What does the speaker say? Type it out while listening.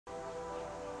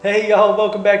Hey y'all,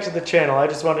 welcome back to the channel. I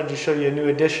just wanted to show you a new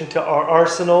addition to our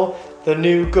arsenal. The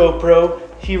new GoPro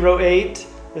Hero 8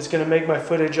 is going to make my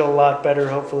footage a lot better,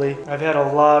 hopefully. I've had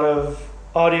a lot of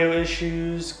audio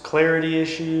issues, clarity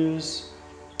issues.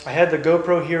 I had the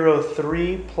GoPro Hero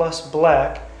 3 Plus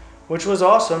Black, which was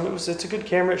awesome. It's a good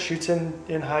camera, it shoots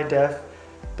in high def,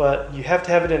 but you have to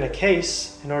have it in a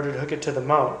case in order to hook it to the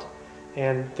mount.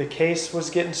 And the case was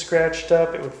getting scratched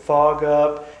up, it would fog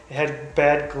up, it had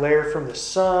bad glare from the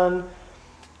sun.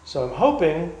 So I'm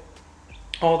hoping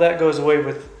all that goes away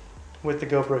with the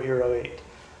GoPro Hero 8.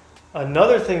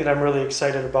 Another thing that I'm really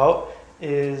excited about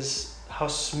is how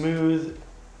smooth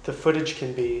the footage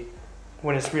can be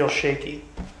when it's real shaky.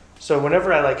 So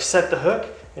whenever I set the hook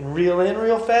and reel in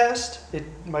real fast,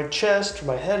 my chest or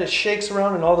my head, it shakes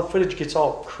around and all the footage gets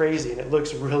all crazy and it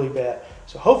looks really bad.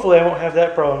 So hopefully I won't have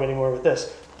that problem anymore with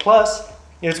this. Plus,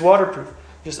 it's waterproof.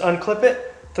 Just unclip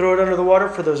it, throw it under the water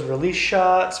for those release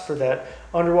shots, for that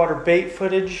underwater bait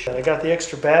footage. I got the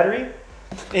extra battery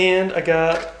and I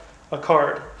got a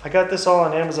card. I got this all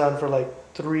on Amazon for like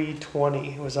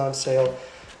 $3.20. It was on sale.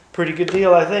 Pretty good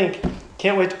deal, I think.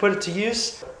 Can't wait to put it to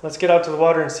use. Let's get out to the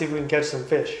water and see if we can catch some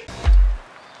fish.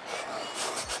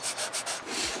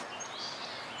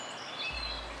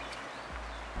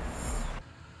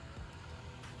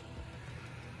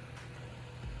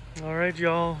 All right,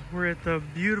 y'all, we're at the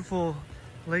beautiful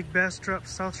Lake Bastrop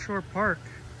South Shore Park.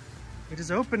 It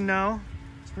is open now,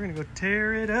 so we're gonna go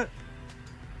tear it up.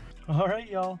 All right,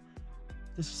 y'all,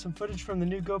 this is some footage from the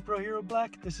new GoPro Hero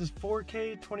Black. This is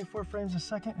 4K, 24 frames a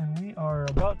second, and we are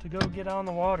about to go get on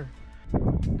the water.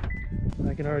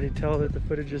 I can already tell that the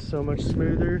footage is so much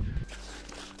smoother.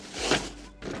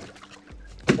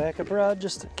 Backup rod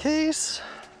just in case.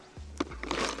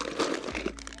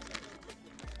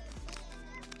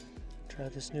 Try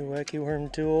this new wacky worm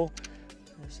tool.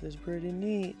 This is pretty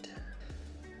neat.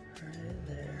 Right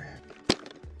there.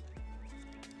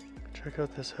 Check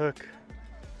out this hook.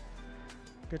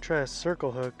 I'm gonna try a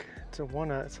circle hook. It's a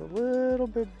 1/0. It's a little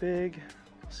bit big.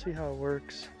 We'll see how it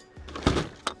works.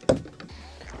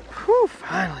 Whew,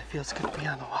 finally feels good to be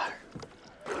on the water.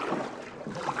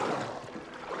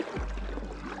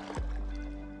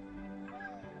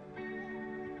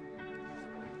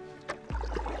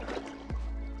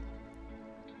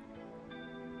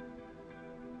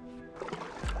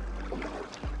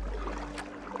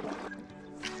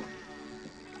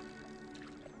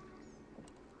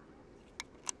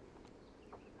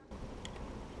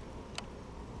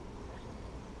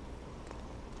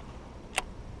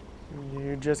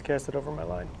 You just cast it over my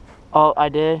line. Oh, I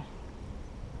did?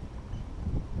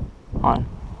 On.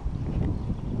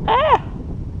 Ah!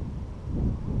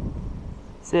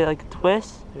 See it like a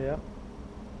twist? Yeah.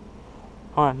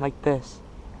 On, like this.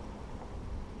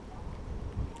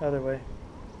 Other way.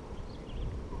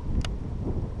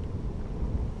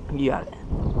 You got it.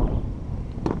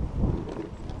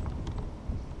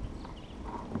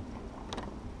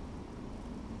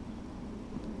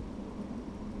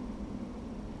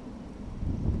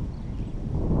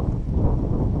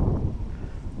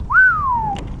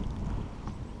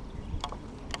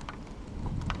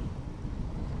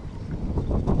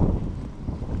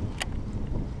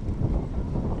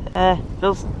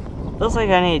 Feels like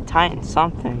I need to tighten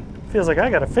something. Feels like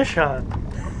I got a fish on.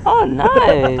 Oh,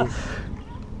 nice.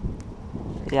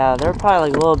 Yeah, they're probably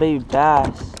like little baby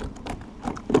bass.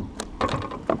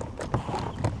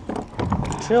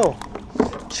 Chill.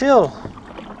 Chill.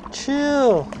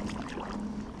 Chill.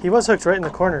 He was hooked right in the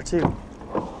corner too.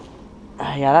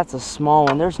 Yeah, that's a small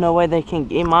one. There's no way they can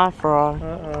get my frog.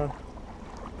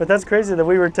 But that's crazy that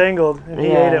we were tangled and he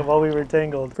ate it while we were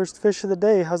tangled. First fish of the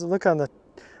day. How's it look on the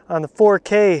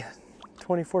 4K,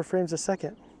 24 frames a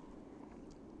second?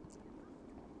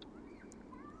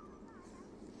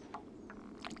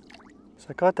 So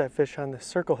I caught that fish on the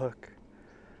circle hook.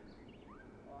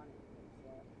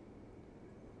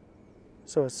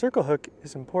 So a circle hook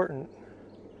is important.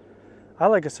 I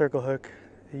like a circle hook.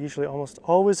 It usually almost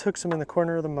always hooks them in the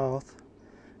corner of the mouth.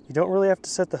 You don't really have to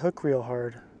set the hook real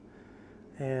hard.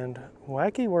 And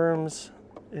wacky worms,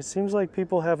 it seems like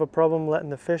people have a problem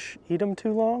letting the fish eat them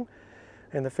too long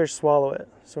and the fish swallow it.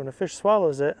 So when a fish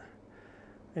swallows it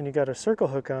and you got a circle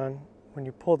hook on, when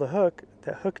you pull the hook,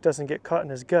 that hook doesn't get caught in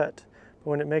his gut. But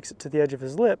when it makes it to the edge of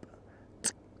his lip,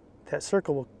 that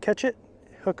circle will catch it,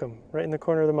 hook him right in the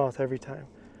corner of the mouth every time.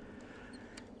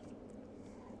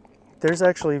 There's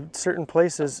actually certain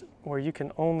places where you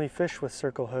can only fish with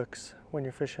circle hooks when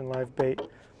you're fishing live bait,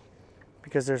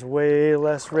 because there's way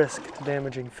less risk to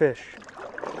damaging fish.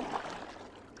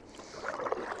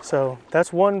 So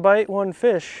that's one bite, one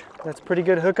fish. That's pretty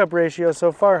good hookup ratio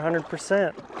so far,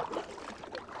 100%.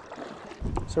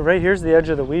 So right here's the edge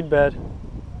of the weed bed.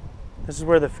 This is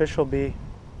where the fish will be.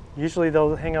 Usually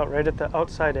they'll hang out right at the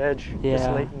outside edge this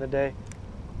late in the day.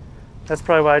 That's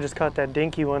probably why I just caught that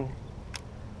dinky one.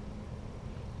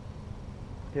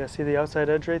 Yeah, see the outside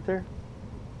edge right there?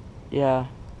 Yeah.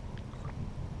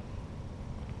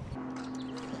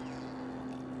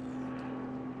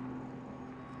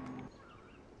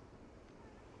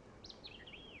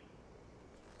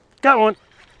 Got one.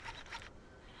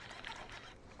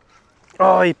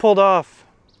 Oh, he pulled off.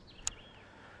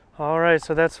 All right,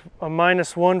 so that's a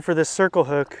 -1 for this circle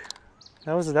hook.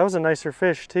 That was a nicer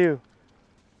fish too.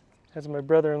 That's my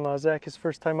brother-in-law Zach, his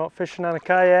first time out fishing on a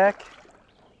kayak.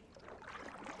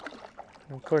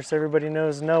 And of course, everybody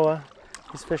knows Noah.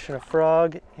 He's fishing a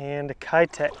frog and a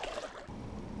Keitech.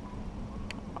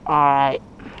 All right.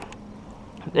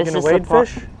 You gonna wade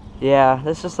fish? Yeah,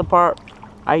 this is the part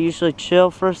I usually chill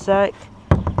for a sec,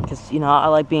 because, you know, I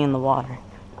like being in the water.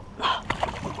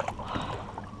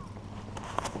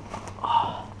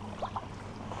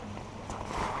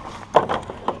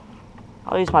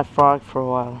 I'll use my frog for a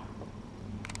while.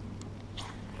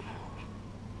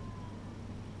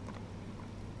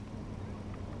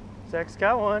 Zach's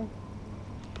got one.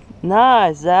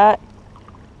 Nice, Zach.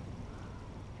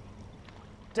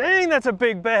 Dang, that's a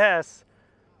big bass.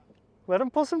 Let him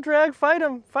pull some drag, fight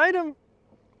him, fight him.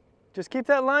 Just keep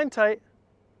that line tight.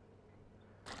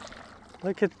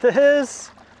 Look at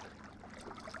this.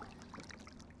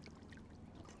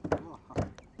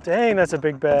 Dang, that's a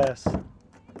big bass.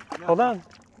 Hold on.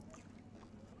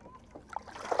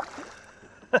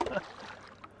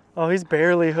 Oh, he's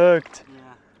barely hooked.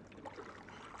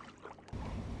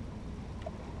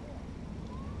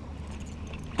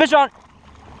 Fish on.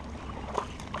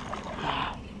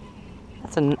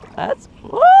 That's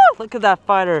woo, look at that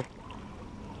fighter.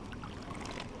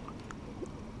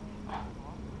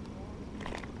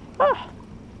 Ah,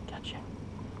 gotcha.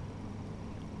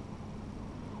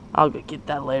 I'll go get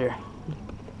that later.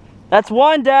 That's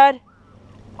one, Dad.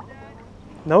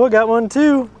 Noah got one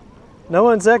too.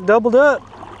 Noah and Zach doubled up.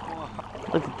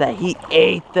 Look at that, he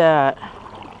ate that.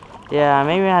 Yeah,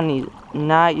 maybe I need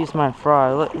not use my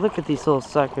frog. Look at these little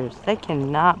suckers. They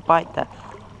cannot bite that.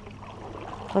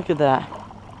 Look at that.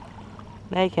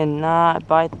 They cannot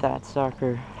bite that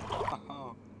sucker.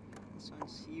 Oh, this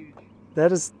one's huge.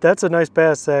 That's a nice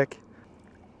bass, Zach.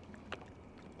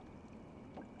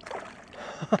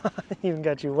 Even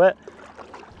got you wet.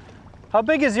 How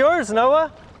big is yours,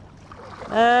 Noah?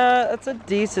 That's a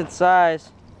decent size.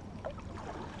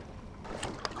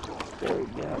 There we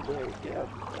go, there we go.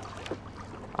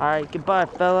 Alright, goodbye,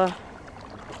 fella.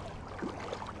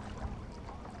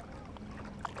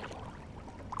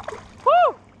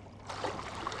 Woo!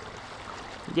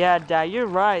 Yeah, Dad, you're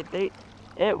right.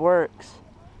 It works.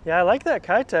 Yeah, I like that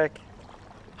Keitech.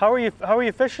 How are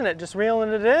you fishing it? Just reeling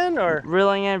it in, or?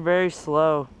 Reeling in very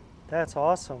slow. That's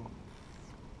awesome.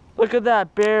 Look at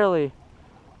that, barely.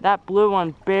 That blue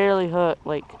one barely hooked.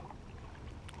 Like,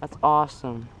 that's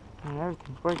awesome. And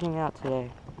everything's working out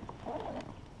today.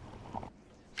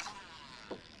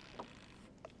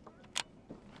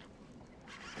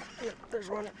 Yep, there's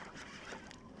one.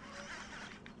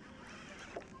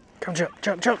 Come jump,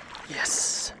 jump, jump.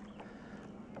 Yes.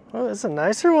 Oh, that's a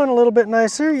nicer one, a little bit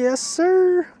nicer. Yes,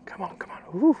 sir. Come on, come on.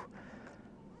 Ooh.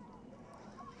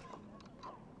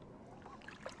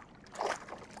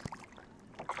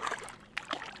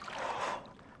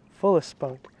 Full of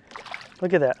spunk.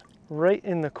 Look at that. Right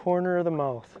in the corner of the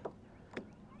mouth.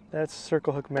 That's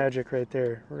circle hook magic right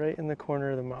there. Right in the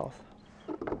corner of the mouth.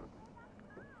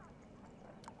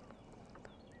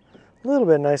 A little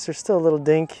bit nicer, still a little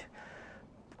dink.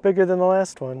 Bigger than the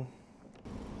last one.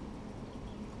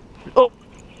 Oh,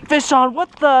 fish on,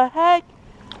 what the heck?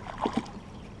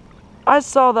 I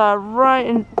saw that right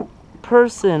in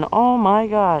person. Oh my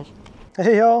gosh.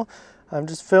 Hey y'all, I'm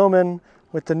just filming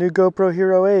with the new GoPro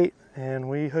Hero 8 and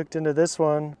we hooked into this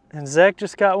one. And Zach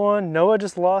just got one, Noah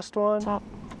just lost one. Stop.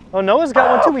 Oh, Noah's got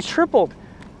one too, we tripled.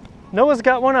 Noah's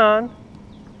got one on.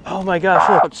 Oh my gosh,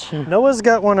 look. Noah's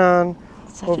got one on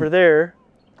over there.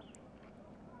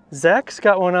 Zach's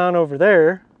got one on over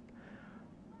there.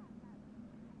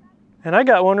 And I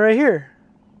got one right here.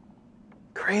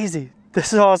 Crazy. This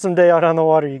is an awesome day out on the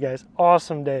water, you guys.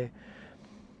 Awesome day.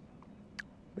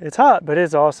 It's hot, but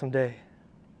it's an awesome day.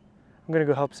 I'm gonna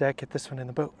go help Zach get this one in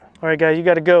the boat. All right, guys, you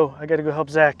gotta go. I gotta go help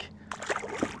Zach.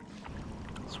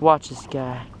 Let's watch this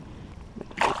guy.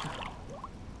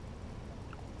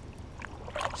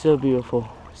 So beautiful,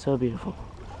 so beautiful.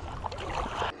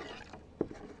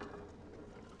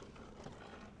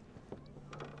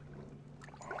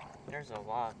 There's a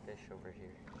lot of fish over here.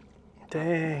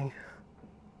 Dang.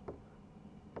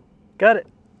 Got it.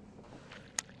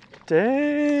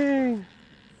 Dang.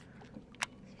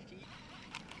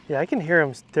 Yeah, I can hear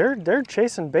them. They're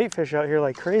chasing bait fish out here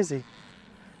like crazy.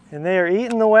 And they are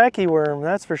eating the wacky worm,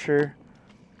 that's for sure.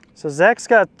 So Zach's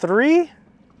got 3.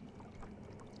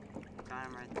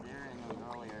 Time right there, and then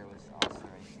earlier was also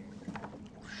right here.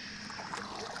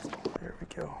 There we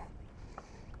go.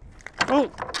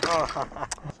 Oh!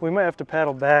 We might have to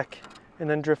paddle back and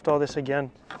then drift all this again.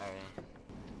 All right.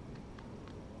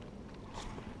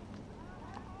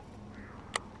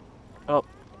 Oh,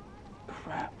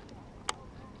 crap.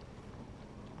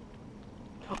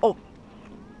 Oh!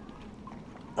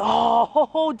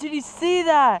 Oh, did you see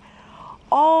that?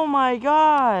 Oh my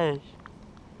gosh.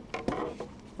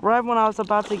 Right when I was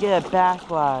about to get a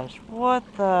backlash. What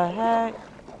the heck?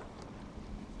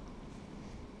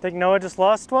 Think Noah just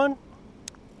lost one?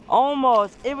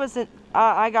 Almost. It was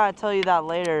I gotta tell you that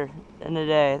later in the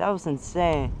day. That was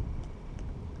insane.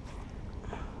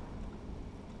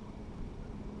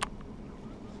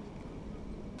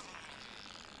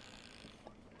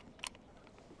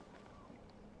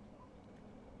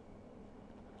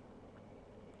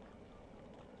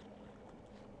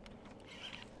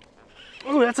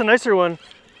 Ooh, that's a nicer one.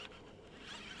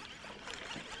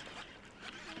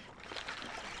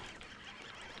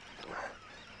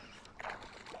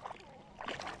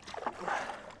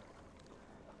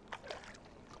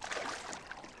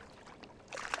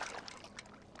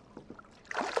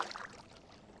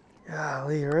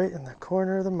 Golly, right in the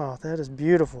corner of the mouth. That is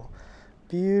beautiful.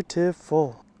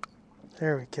 Beautiful.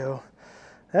 There we go.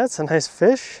 That's a nice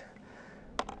fish.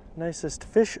 Nicest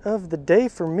fish of the day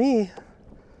for me.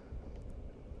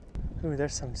 Ooh,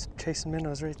 there's some chasing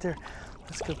minnows right there.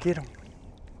 Let's go get them.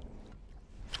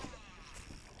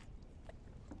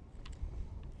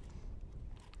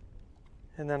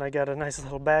 And then I got a nice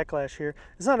little backlash here.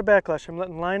 It's not a backlash, I'm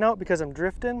letting line out because I'm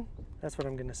drifting. That's what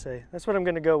I'm gonna say. That's what I'm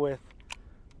gonna go with.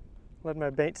 Let my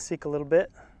bait seek a little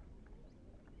bit.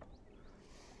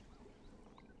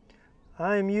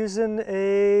 I'm using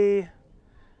a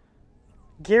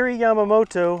Gary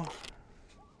Yamamoto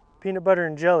peanut butter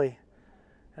and jelly.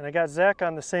 And I got Zach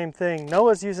on the same thing.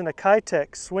 Noah's using a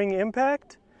Keitech swing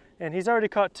impact, and he's already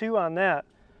caught 2 on that.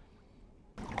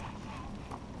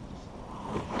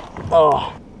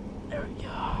 Oh, there we go.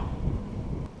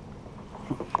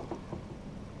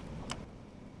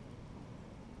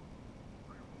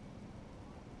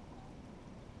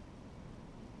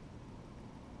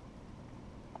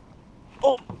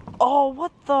 Oh,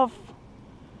 what the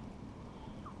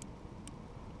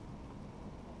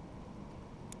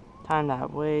timed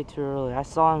that way too early. I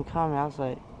saw him coming. I was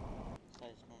like,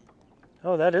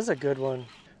 Oh, that is a good one.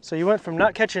 So you went from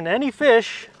not catching any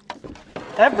fish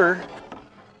ever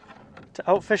to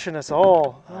outfishing us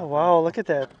all. Oh wow, look at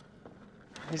that.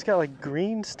 He's got like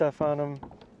green stuff on him.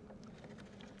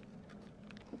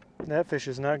 That fish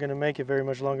is not gonna make it very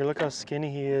much longer. Look how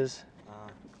skinny he is.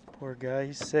 Poor guy,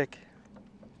 he's sick.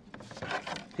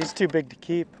 He's too big to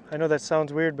keep. I know that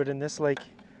sounds weird, but in this lake,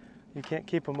 you can't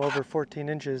keep him over 14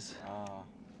 inches.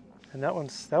 And that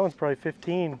one's probably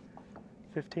 15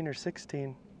 or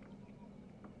 16.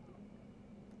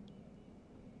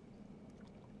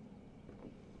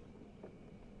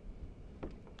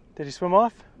 Did he swim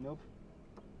off? Nope.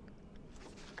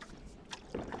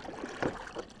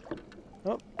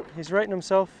 Oh, he's righting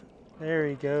himself. There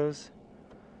he goes.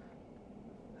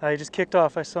 He just kicked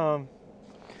off. I saw him.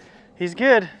 He's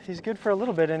good. He's good for a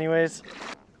little bit anyways.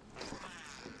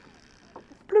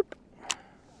 Bloop.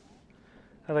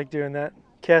 I like doing that.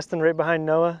 Casting right behind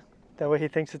Noah. That way he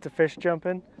thinks it's a fish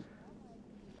jumping.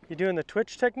 You doing the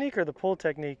twitch technique or the pull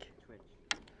technique? Twitch.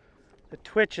 The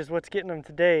twitch is what's getting him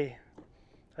today.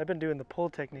 I've been doing the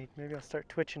pull technique. Maybe I'll start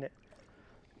twitching it.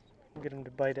 We'll get him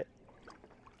to bite it.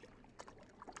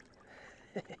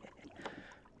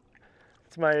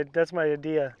 That's my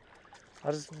idea.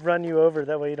 I'll just run you over,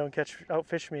 that way you don't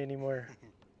outfish me anymore.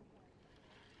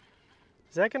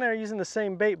 Zach and I are using the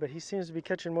same bait, but he seems to be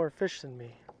catching more fish than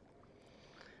me.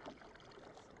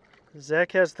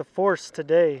 Zach has the force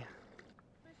today.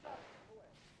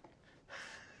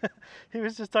 He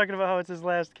was just talking about how it's his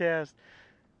last cast.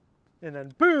 And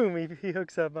then boom, he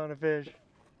hooks up on a fish.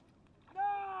 No!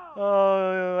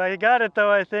 Oh, I got it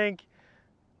though, I think.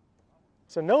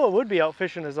 So Noah would be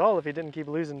outfishing us all if he didn't keep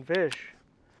losing fish.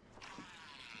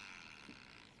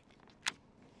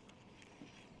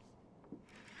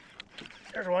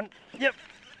 There's one. Yep.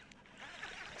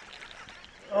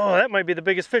 Oh, that might be the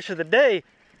biggest fish of the day.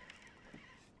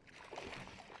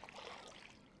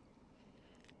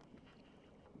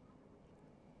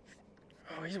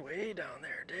 Oh, he's way down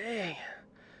there. Dang.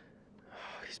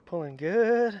 Oh, he's pulling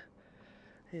good.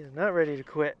 He's not ready to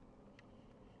quit.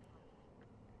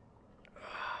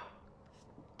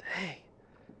 Dang.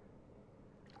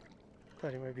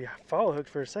 Thought he might be follow hooked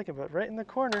for a second, but right in the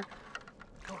corner.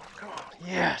 Come on, come on.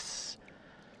 Yes.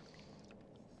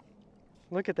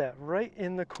 Look at that, right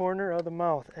in the corner of the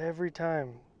mouth every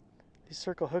time. These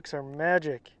circle hooks are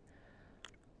magic.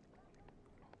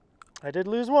 I did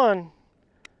lose one,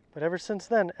 but ever since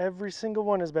then, every single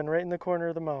one has been right in the corner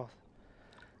of the mouth.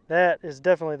 That is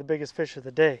definitely the biggest fish of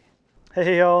the day.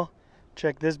 Hey y'all,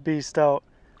 check this beast out.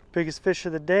 Biggest fish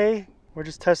of the day. We're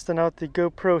just testing out the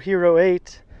GoPro Hero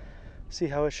 8. See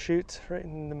how it shoots right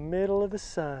in the middle of the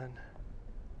sun.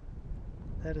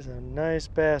 That is a nice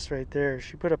bass right there.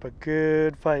 She put up a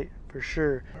good fight for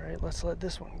sure. All right, let's let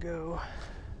this one go.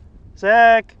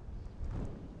 Zach!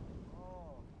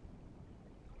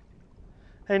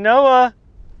 Hey Noah!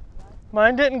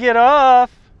 Mine didn't get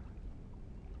off!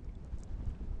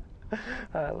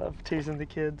 I love teasing the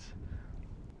kids.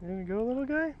 You gonna go, little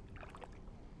guy?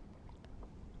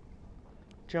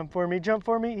 Jump for me, jump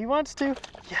for me. He wants to.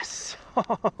 Yes!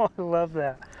 I love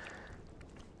that.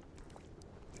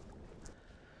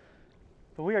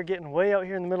 But we are getting way out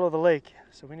here in the middle of the lake,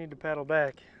 so we need to paddle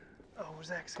back. Oh,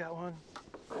 Zach's got one.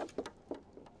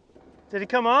 Did he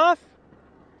come off?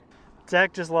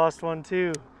 Zach just lost one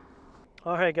too.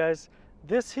 All right, guys.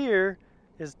 This here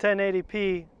is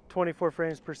 1080p, 24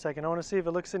 frames per second. I want to see if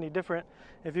it looks any different.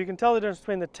 If you can tell the difference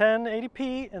between the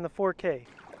 1080p and the 4K.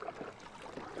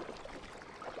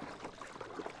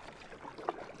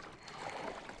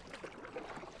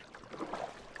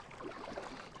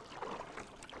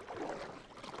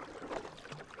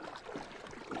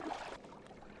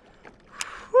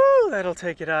 That'll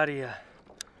take it out of you.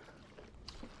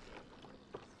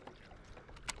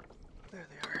 There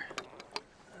they are.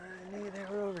 I knew they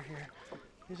were over here.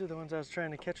 These are the ones I was trying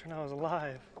to catch when I was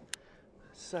alive.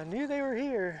 So I knew they were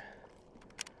here.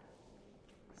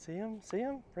 See them? See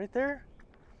them? Right there?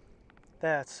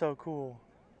 That's so cool.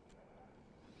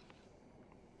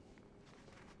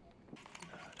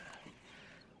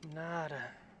 Nada.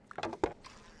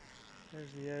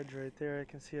 There's the edge right there. I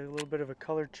can see a little bit of a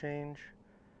color change.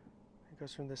 It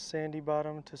goes from the sandy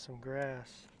bottom to some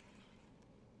grass.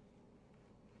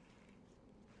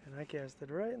 And I cast it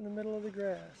right in the middle of the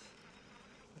grass.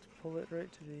 Let's pull it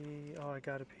right to the... Oh, I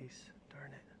got a piece.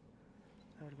 Darn it.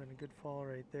 That would have been a good fall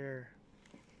right there.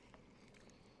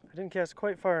 I didn't cast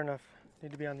quite far enough.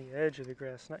 Need to be on the edge of the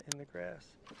grass, not in the grass.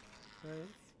 Right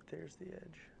there's the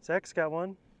edge. Zach's got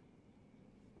one.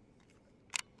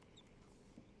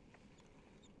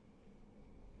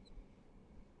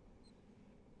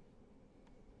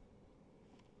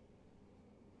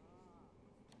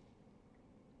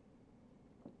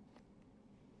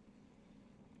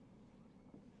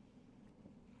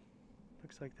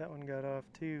 Looks like that one got off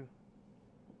too.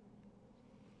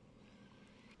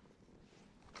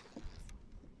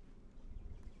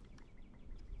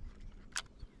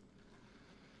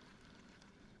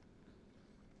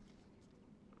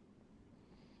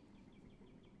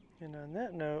 And on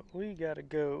that note, we gotta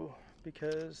go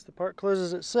because the park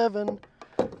closes at 7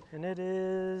 and it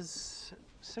is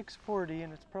 6:40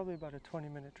 and it's probably about a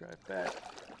 20-minute drive back.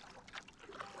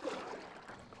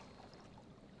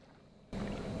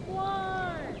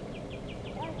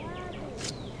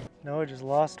 No, I just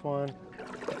lost one.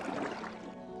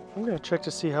 I'm gonna check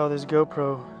to see how this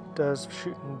GoPro does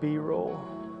shooting B-roll.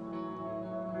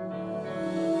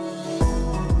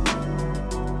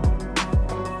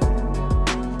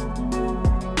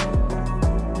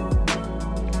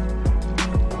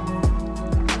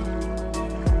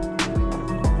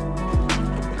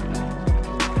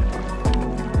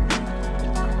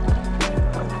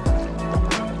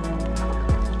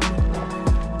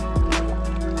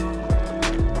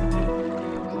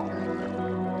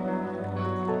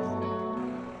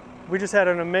 We just had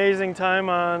an amazing time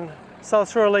on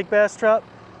South Shore Lake Bastrop.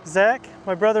 Zach,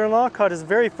 my brother-in-law, caught his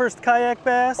very first kayak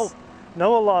bass. Oh.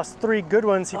 Noah lost 3 good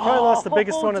ones. He probably lost the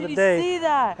biggest one of the day. Did you see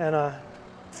that? And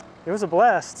it was a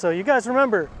blast. So you guys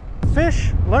remember,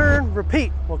 fish, learn,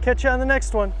 repeat. We'll catch you on the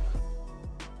next one.